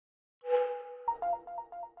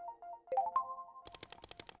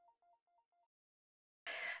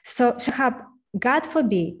So Shahab, God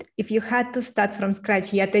forbid, if you had to start from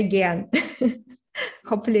scratch yet again,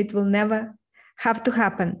 hopefully it will never have to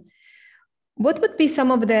happen. What would be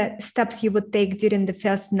some of the steps you would take during the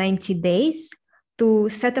first 90 days to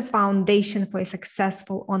set a foundation for a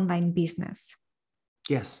successful online business?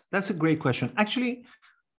 Yes, that's a great question. Actually,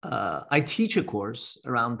 I teach a course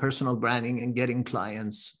around personal branding and getting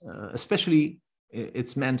clients, especially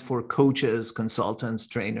it's meant for coaches, consultants,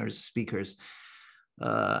 trainers, speakers.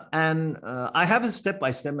 And I have a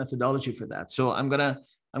step-by-step methodology for that. So I'm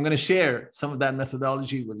gonna share some of that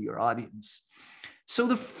methodology with your audience. So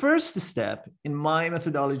the first step in my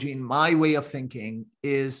methodology, in my way of thinking,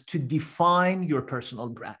 is to define your personal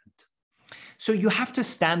brand. So you have to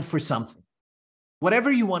stand for something. Whatever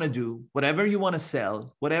you want to do, whatever you want to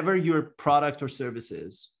sell, whatever your product or service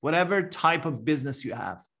is, whatever type of business you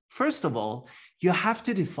have, first of all, you have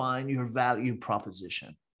to define your value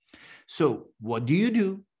proposition. So what do you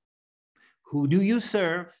do? Who do you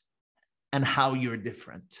serve? And how you're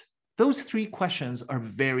different? Those three questions are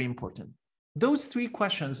very important. Those three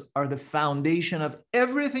questions are the foundation of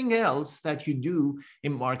everything else that you do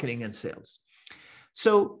in marketing and sales.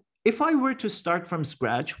 So if I were to start from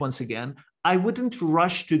scratch, once again, I wouldn't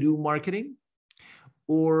rush to do marketing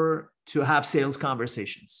or to have sales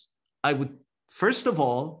conversations. I would, first of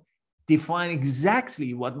all, define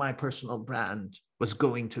exactly what my personal brand was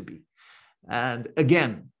going to be. And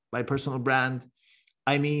again, by personal brand,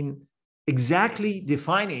 I mean exactly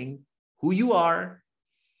defining who you are,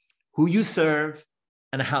 who you serve,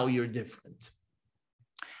 and how you're different.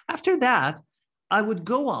 After that, I would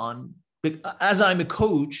go on, as I'm a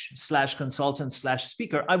coach / consultant /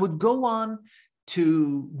 speaker, I would go on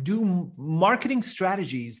to do marketing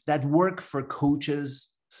strategies that work for coaches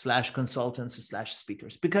 / consultants /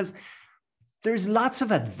 speakers, because there's lots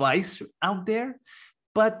of advice out there,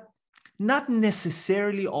 but not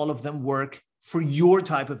necessarily all of them work for your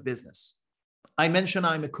type of business. I mentioned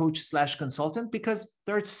I'm a coach / consultant because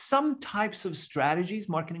there are some types of strategies,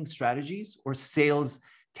 marketing strategies or sales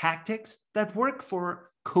tactics that work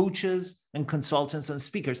for coaches and consultants and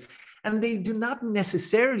speakers. And they do not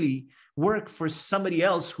necessarily work for somebody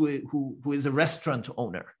else who is a restaurant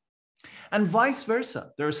owner. And vice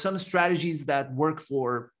versa. There are some strategies that work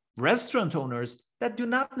for restaurant owners that do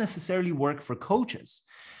not necessarily work for coaches.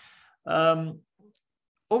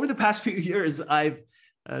 Over the past few years, I've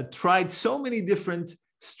tried so many different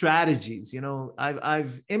strategies. You know,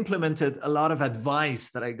 I've implemented a lot of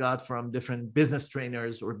advice that I got from different business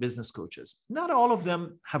trainers or business coaches. Not all of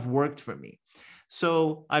them have worked for me.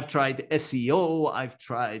 So I've tried SEO, I've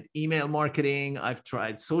tried email marketing, I've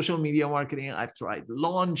tried social media marketing, I've tried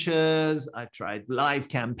launches, I've tried live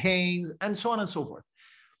campaigns, and so on and so forth.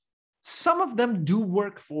 Some of them do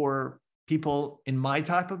work for people in my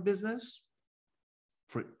type of business,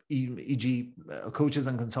 for e.g. Coaches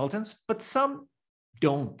and consultants, but some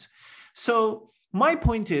don't. So my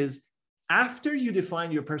point is, after you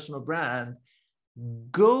define your personal brand,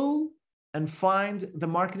 go and find the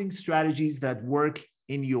marketing strategies that work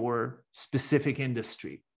in your specific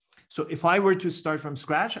industry. So if I were to start from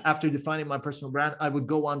scratch, after defining my personal brand, I would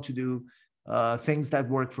go on to do things that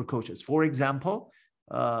work for coaches. For example,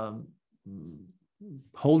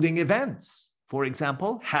 holding events. For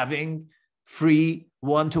example, having free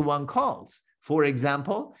one-to-one calls. For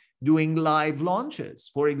example, doing live launches.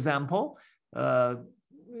 For example,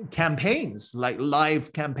 campaigns, like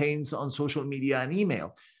live campaigns on social media and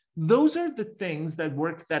email. Those are the things that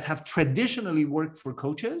work, that have traditionally worked for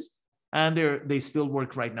coaches, and they still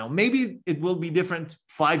work right now. Maybe it will be different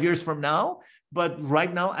 5 years from now, but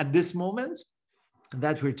right now, at this moment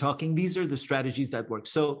that we're talking, these are the strategies that work.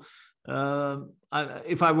 So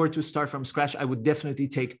if I were to start from scratch, I would definitely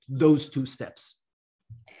take those two steps.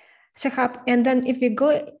 Shahab, and then if we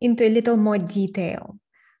go into a little more detail,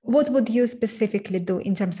 what would you specifically do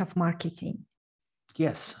in terms of marketing?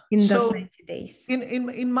 Yes. In those 90 days.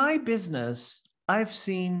 In my business, I've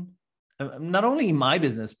seen, not only in my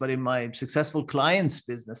business, but in my successful clients'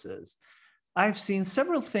 businesses, I've seen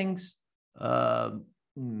several things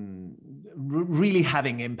really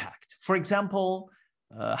having impact. For example,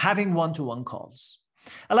 having one-to-one calls.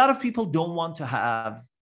 A lot of people don't want to have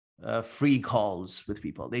free calls with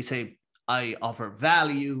people. They say, I offer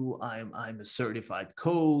value. I'm a certified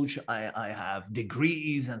coach. I have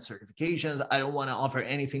degrees and certifications. I don't want to offer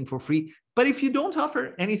anything for free. But if you don't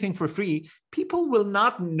offer anything for free, people will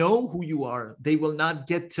not know who you are. They will not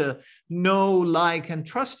get to know, like, and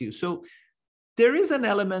trust you. So there is an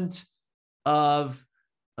element of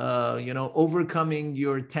overcoming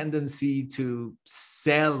your tendency to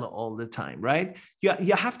sell all the time, right?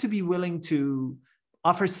 You have to be willing to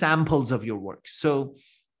offer samples of your work. So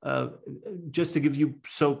just to give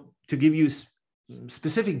you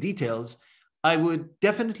specific details, I would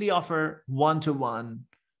definitely offer one-to-one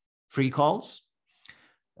free calls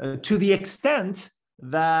to the extent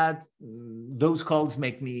that those calls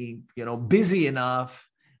make me, busy enough.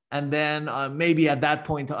 And then maybe at that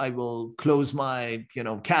point, I will close my,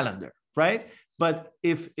 calendar, right? But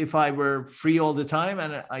if I were free all the time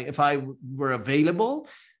and if I were available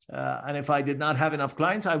and if I did not have enough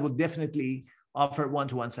clients, I would definitely offer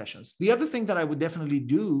one-to-one sessions. The other thing that I would definitely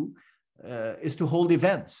do is to hold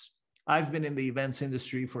events. I've been in the events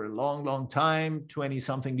industry for a long, long time,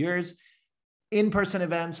 20-something years. In-person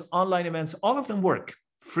events, online events, all of them work.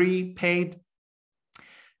 Free, paid.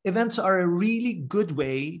 Events are a really good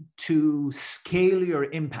way to scale your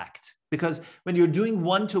impact, because when you're doing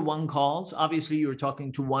one-to-one calls, obviously you're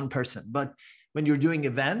talking to one person. But when you're doing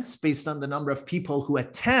events, based on the number of people who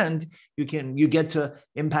attend, you get to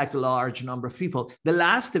impact a large number of people. The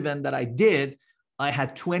last event that I did, I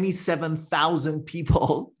had 27,000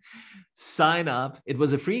 people sign up. It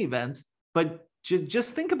was a free event, but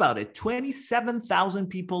just think about it. 27,000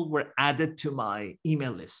 people were added to my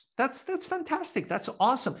email list. That's fantastic. That's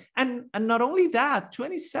awesome. And not only that,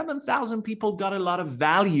 27,000 people got a lot of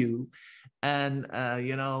value, and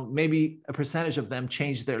maybe a percentage of them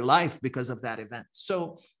changed their life because of that event.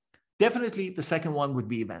 So definitely the second one would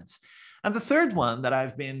be events. And the third one that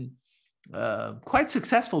I've been quite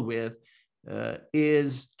successful with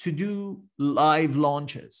is to do live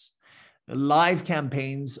launches, live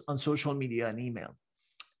campaigns on social media and email.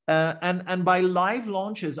 And by live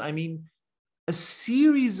launches, I mean a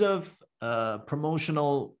series of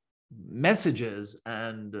promotional messages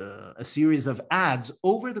and a series of ads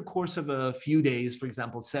over the course of a few days, for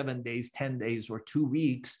example, 7 days, 10 days, or 2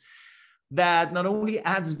 weeks, that not only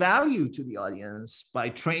adds value to the audience by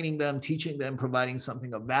training them, teaching them, providing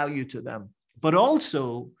something of value to them, but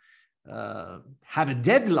also have a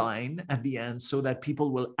deadline at the end so that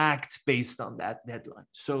people will act based on that deadline.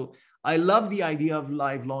 So I love the idea of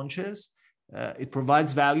live launches. It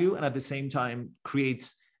provides value and at the same time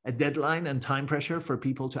creates a deadline and time pressure for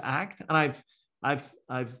people to act. And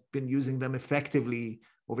I've been using them effectively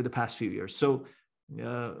over the past few years. So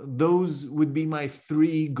those would be my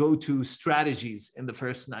 3 go-to strategies in the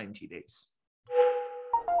first 90 days.